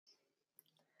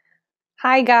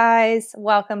Hi, guys.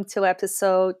 Welcome to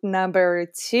episode number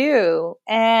 2.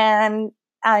 And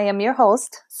I am your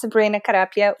host, Sabrina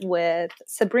Carapia, with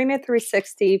Sabrina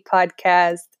 360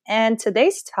 podcast. And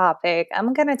today's topic,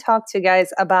 I'm going to talk to you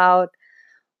guys about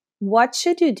what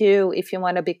should you do if you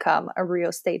want to become a real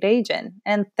estate agent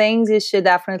and things you should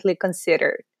definitely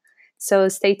consider. So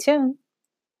stay tuned.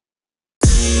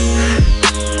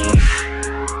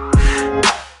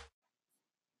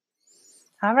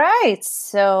 All right.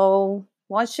 So,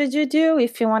 what should you do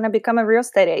if you want to become a real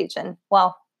estate agent?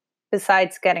 Well,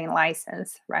 besides getting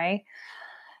licensed, right?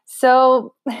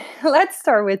 So, let's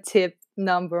start with tip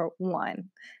number 1.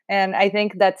 And I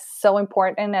think that's so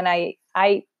important and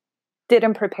I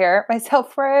didn't prepare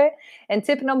myself for it. And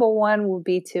tip number 1 would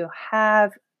be to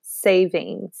have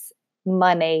savings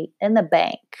money in the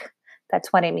bank.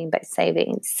 That's what I mean by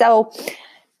savings. So,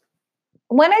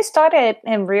 when I started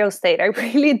in real estate, I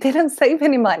really didn't save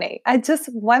any money. I just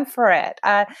went for it.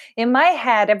 In my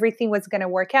head, everything was going to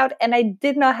work out, and I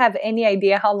did not have any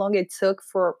idea how long it took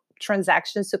for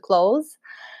transactions to close.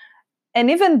 And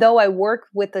even though I worked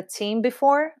with a team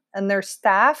before and their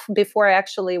staff before I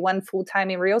actually went full time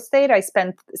in real estate, I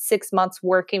spent 6 months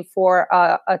working for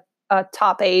a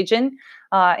top agent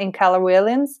in Keller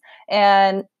Williams,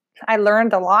 and I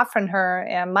learned a lot from her.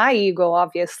 And my ego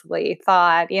obviously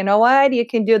thought, you know what, you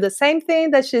can do the same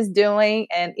thing that she's doing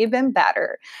and even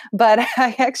better. But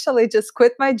I actually just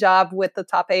quit my job with the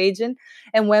top agent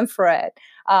and went for it.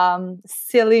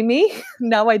 Silly me.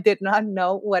 No, I did not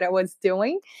know what I was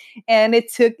doing, and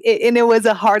it was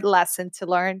a hard lesson to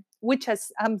learn, which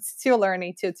I'm still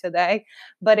learning to today.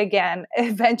 But again,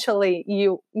 eventually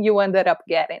you ended up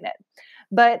getting it.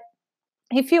 But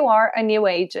if you are a new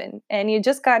agent and you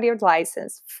just got your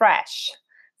license fresh,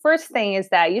 first thing is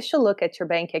that you should look at your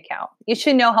bank account. You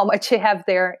should know how much you have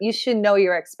there. You should know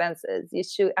your expenses. You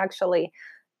should actually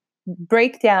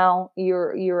break down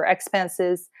your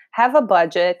expenses, have a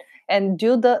budget, and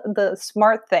do the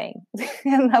smart thing.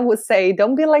 And I would say,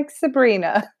 don't be like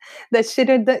Sabrina, that she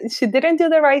didn't do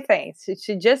the right thing.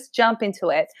 She just jump into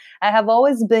it. I have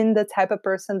always been the type of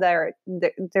person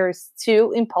there's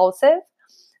too impulsive.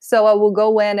 So I will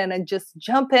go in and I just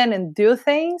jump in and do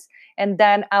things, and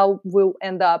then I will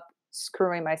end up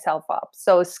screwing myself up.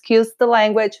 So excuse the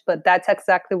language, but that's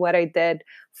exactly what I did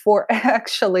for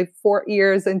actually 4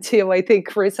 years, until I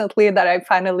think recently that I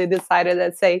finally decided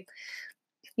to say,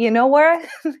 you know what?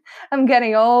 I'm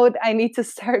getting old. I need to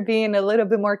start being a little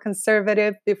bit more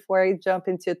conservative before I jump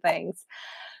into things.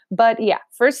 But yeah,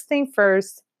 first thing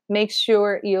first, make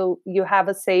sure you have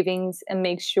a savings and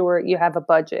make sure you have a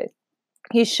budget.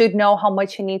 You should know how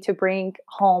much you need to bring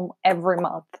home every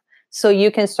month so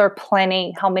you can start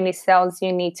planning how many sales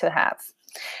you need to have.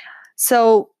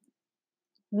 So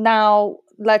now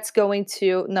let's go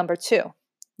into number 2.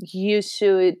 You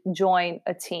should join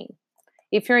a team.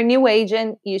 If you're a new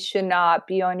agent, you should not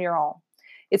be on your own,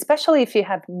 especially if you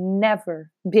have never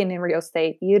been in real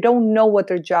estate. You don't know what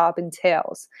their job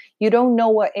entails. You don't know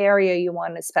what area you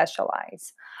want to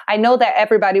specialize. I know that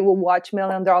everybody will watch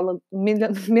million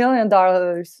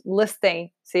dollars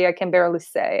listing. See, I can barely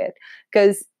say it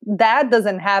because that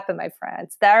doesn't happen, my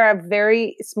friends. There are a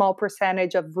very small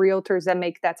percentage of realtors that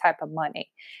make that type of money.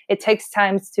 It takes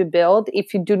time to build.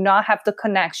 If you do not have the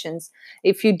connections,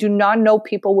 if you do not know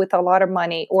people with a lot of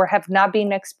money or have not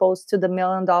been exposed to the $1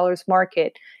 million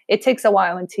market, it takes a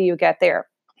while until you get there.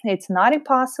 It's not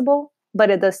impossible, but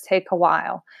it does take a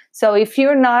while. So if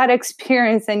you're not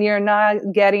experienced and you're not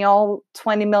getting all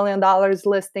 $20 million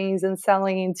listings and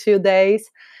selling in 2 days,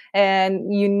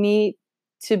 and you need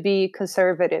to be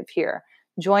conservative here,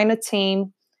 join a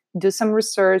team, do some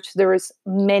research. There is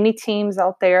many teams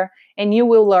out there, and you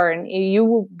will learn. You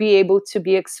will be able to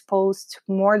be exposed to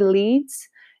more leads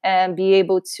and be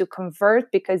able to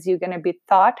convert because you're going to be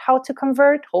taught how to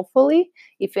convert, hopefully,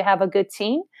 if you have a good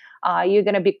team. You're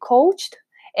going to be coached.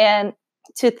 And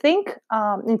to think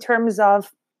in terms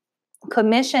of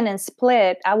commission and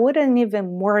split, I wouldn't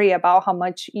even worry about how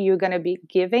much you're going to be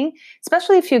giving,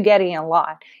 especially if you're getting a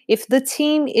lot. If the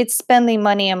team is spending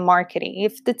money on marketing,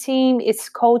 if the team is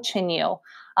coaching you,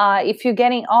 if you're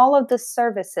getting all of the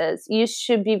services, you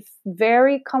should be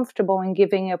very comfortable in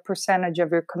giving a percentage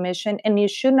of your commission, and you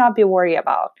should not be worried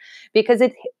about, because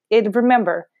it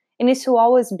remember, it needs to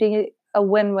always be a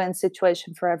win-win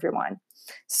situation for everyone.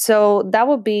 So that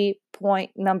would be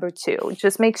point number 2.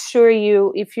 Just make sure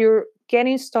if you're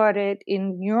getting started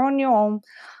and you're on your own,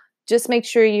 just make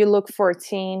sure you look for a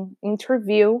team,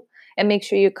 interview, and make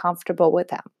sure you're comfortable with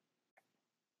them.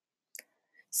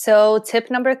 So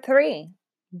tip number 3,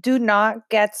 do not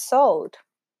get sold.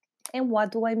 And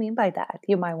what do I mean by that?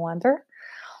 You might wonder.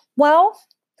 Well,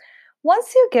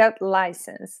 Once you get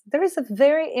licensed, there is a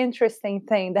very interesting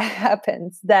thing that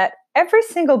happens that every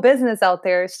single business out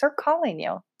there start calling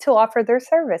you to offer their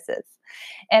services.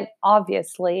 And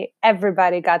obviously,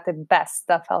 everybody got the best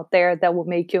stuff out there that will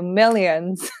make you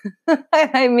millions.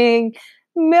 I mean,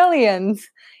 millions.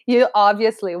 You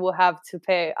obviously will have to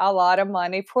pay a lot of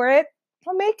money for it.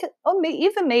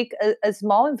 Even make a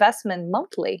small investment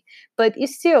monthly, but you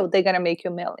still they're gonna make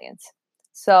you millions.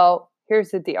 So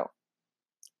here's the deal: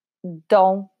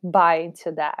 don't buy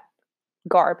into that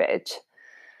garbage.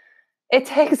 It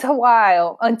takes a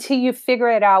while until you figure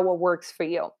it out what works for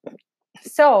you.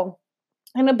 So,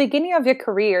 in the beginning of your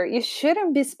career, you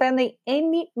shouldn't be spending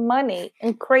any money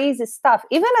on crazy stuff,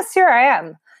 even a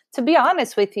CRM. To be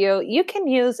honest with you, you can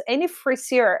use any free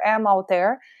CRM out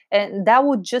there, and that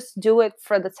would just do it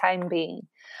for the time being.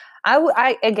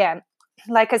 I again,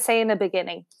 like I say in the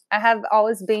beginning, I have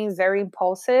always been very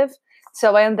impulsive,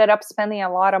 so I ended up spending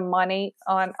a lot of money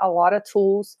on a lot of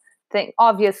tools. Think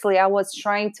obviously I was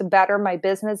trying to better my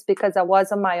business because I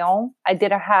was on my own. I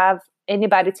didn't have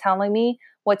anybody telling me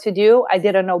what to do. I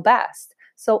didn't know best.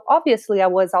 So obviously I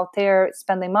was out there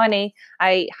spending money.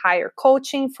 I hired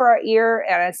coaching for a year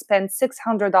and I spent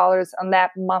 $600 on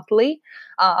that monthly.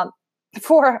 Um,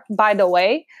 for by the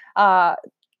way, I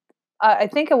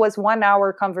think it was 1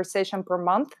 hour conversation per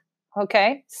month.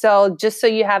 Okay. So just so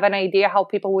you have an idea how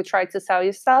people would try to sell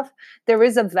you stuff, there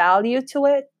is a value to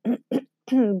it,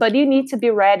 but you need to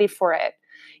be ready for it.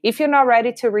 If you're not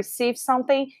ready to receive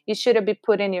something, you shouldn't be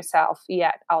putting yourself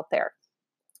yet out there.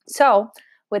 So,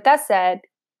 with that said,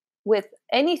 with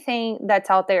anything that's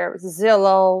out there,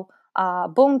 Zillow,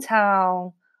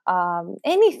 Boomtown,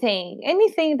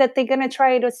 anything that they're gonna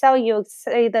try to sell you,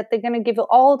 say that they're gonna give you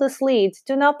all these leads.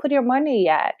 Do not put your money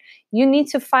yet. You need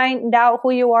to find out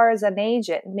who you are as an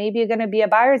agent. Maybe you're gonna be a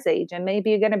buyer's agent. Maybe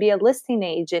you're gonna be a listing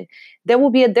agent. There will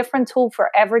be a different tool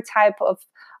for every type of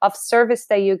service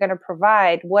that you're going to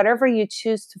provide, whatever you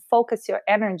choose to focus your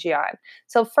energy on.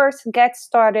 So first, get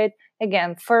started.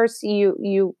 Again, first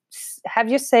you have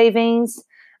your savings,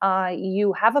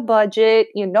 you have a budget,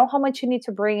 you know how much you need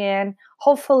to bring in.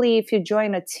 Hopefully, if you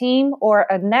join a team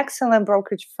or an excellent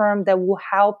brokerage firm that will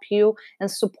help you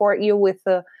and support you with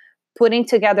the putting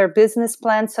together a business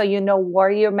plan so you know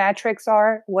where your metrics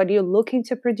are, what you're looking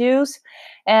to produce.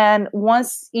 And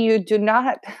once you do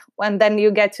not, and then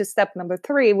you get to step number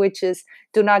 3, which is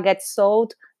do not get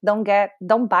sold. Don't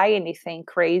buy anything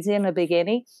crazy in the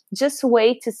beginning. Just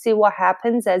wait to see what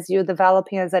happens as you're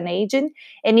developing as an agent.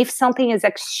 And if something is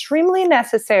extremely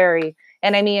necessary,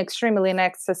 and I mean extremely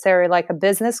necessary, like a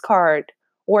business card,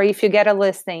 or if you get a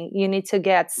listing, you need to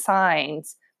get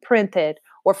signs printed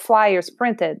or flyers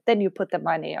printed, then you put the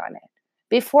money on it.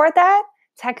 Before that,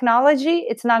 technology,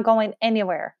 it's not going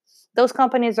anywhere. Those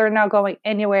companies are not going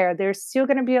anywhere. They're still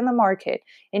going to be on the market,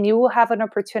 and you will have an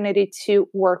opportunity to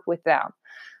work with them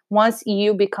once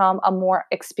you become a more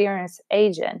experienced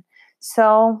agent.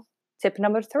 So, tip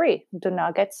number 3, do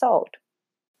not get sold.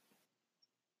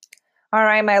 All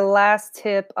right, my last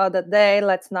tip of the day.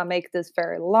 Let's not make this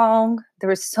very long.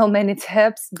 There are so many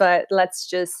tips, but let's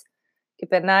just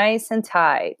keep it nice and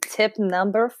tight. Tip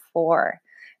number 4,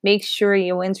 make sure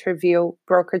you interview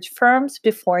brokerage firms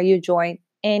before you join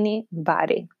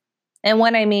anybody. And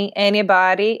when I mean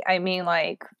anybody, I mean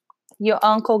like your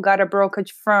uncle got a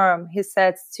brokerage firm. He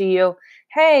says to you,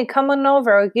 "Hey, come on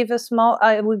over.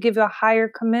 I will give you a higher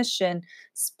commission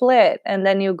split." And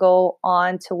then you go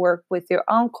on to work with your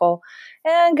uncle.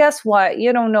 And guess what?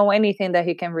 You don't know anything that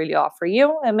he can really offer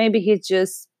you. And maybe he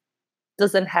just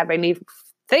doesn't have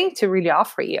anything to really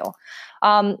offer you.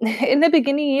 In the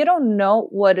beginning, you don't know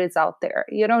what is out there.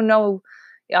 You don't know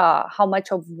how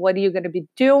much of what you're going to be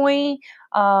doing.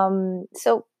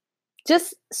 So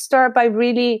just start by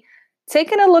really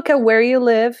taking a look at where you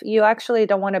live. You actually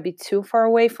don't want to be too far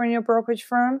away from your brokerage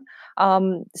firm.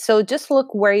 So just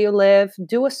look where you live,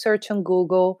 do a search on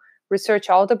Google, research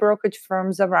all the brokerage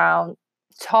firms around,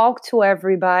 talk to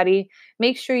everybody,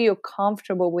 make sure you're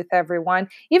comfortable with everyone.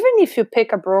 Even if you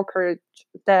pick a brokerage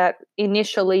that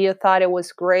initially you thought it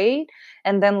was great,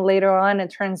 and then later on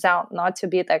it turns out not to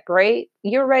be that great,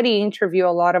 you already interview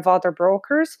a lot of other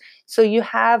brokers, so you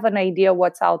have an idea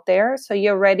what's out there. So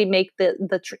you already make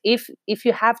if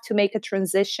you have to make a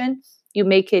transition, you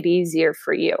make it easier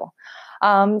for you.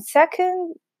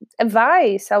 Second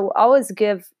advice I will always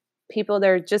give people that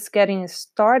are just getting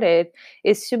started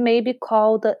is to maybe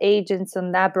call the agents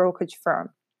in that brokerage firm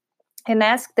and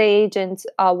ask the agents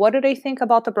what do they think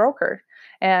about the broker,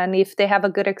 and if they have a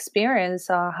good experience,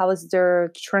 how is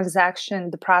their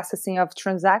transaction, the processing of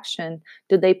transaction,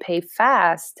 do they pay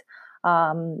fast?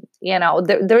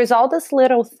 There's all these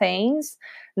little things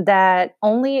that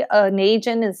only an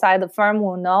agent inside the firm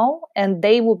will know, and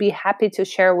they will be happy to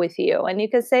share with you. And you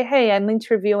can say, hey, I'm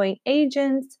interviewing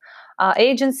agencies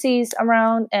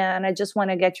around, and I just want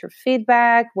to get your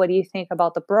feedback. What do you think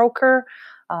about the broker?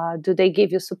 Do they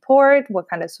give you support? What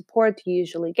kind of support do you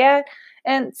usually get?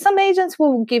 And some agents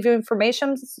will give you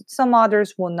information, some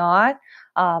others will not.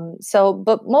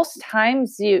 But most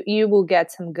times you will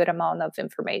get some good amount of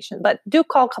information. But do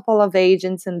call a couple of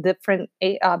agents in different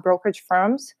brokerage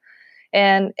firms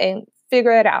and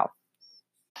figure it out.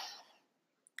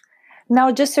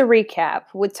 Now, just to recap,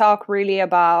 we talk really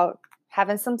about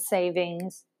having some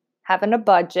savings, having a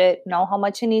budget, know how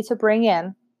much you need to bring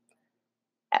in,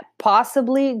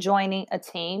 possibly joining a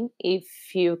team. If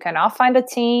you cannot find a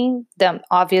team, then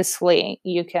obviously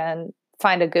you can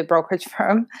find a good brokerage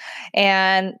firm,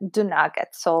 and do not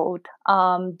get sold.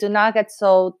 Do not get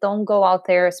sold. Don't go out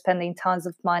there spending tons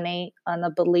of money on the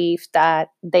belief that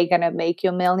they're going to make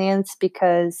you millions,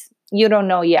 because you don't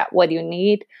know yet what you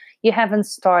need. You haven't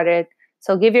started.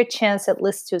 So give your chance at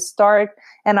least to start,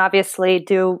 and obviously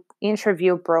do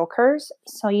interview brokers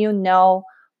so you know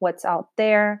what's out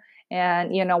there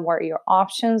and you know where your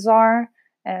options are.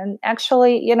 And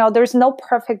actually, there's no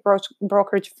perfect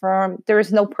brokerage firm, there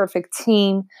is no perfect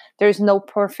team, there's no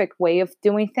perfect way of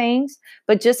doing things.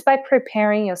 But just by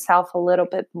preparing yourself a little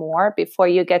bit more before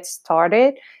you get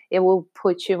started, it will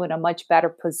put you in a much better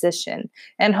position.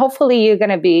 And hopefully, you're going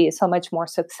to be so much more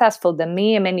successful than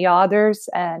me and many others.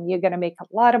 And you're going to make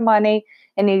a lot of money,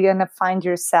 and you're going to find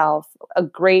yourself a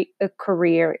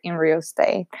career in real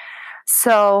estate.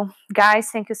 So, guys,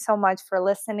 thank you so much for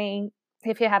listening.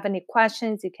 If you have any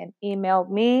questions, you can email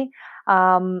me,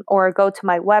 or go to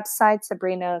my website,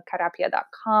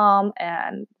 sabrinacarapia.com,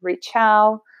 and reach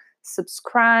out,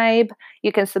 subscribe.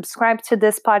 You can subscribe to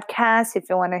this podcast if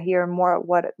you want to hear more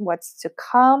what's to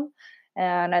come.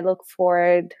 And I look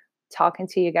forward talking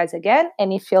to you guys again.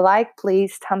 And if you like,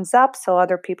 please thumbs up so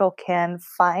other people can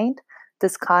find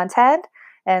this content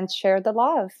and share the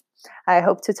love. I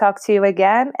hope to talk to you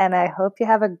again, and I hope you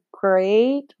have a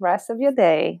great rest of your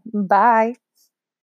day. Bye.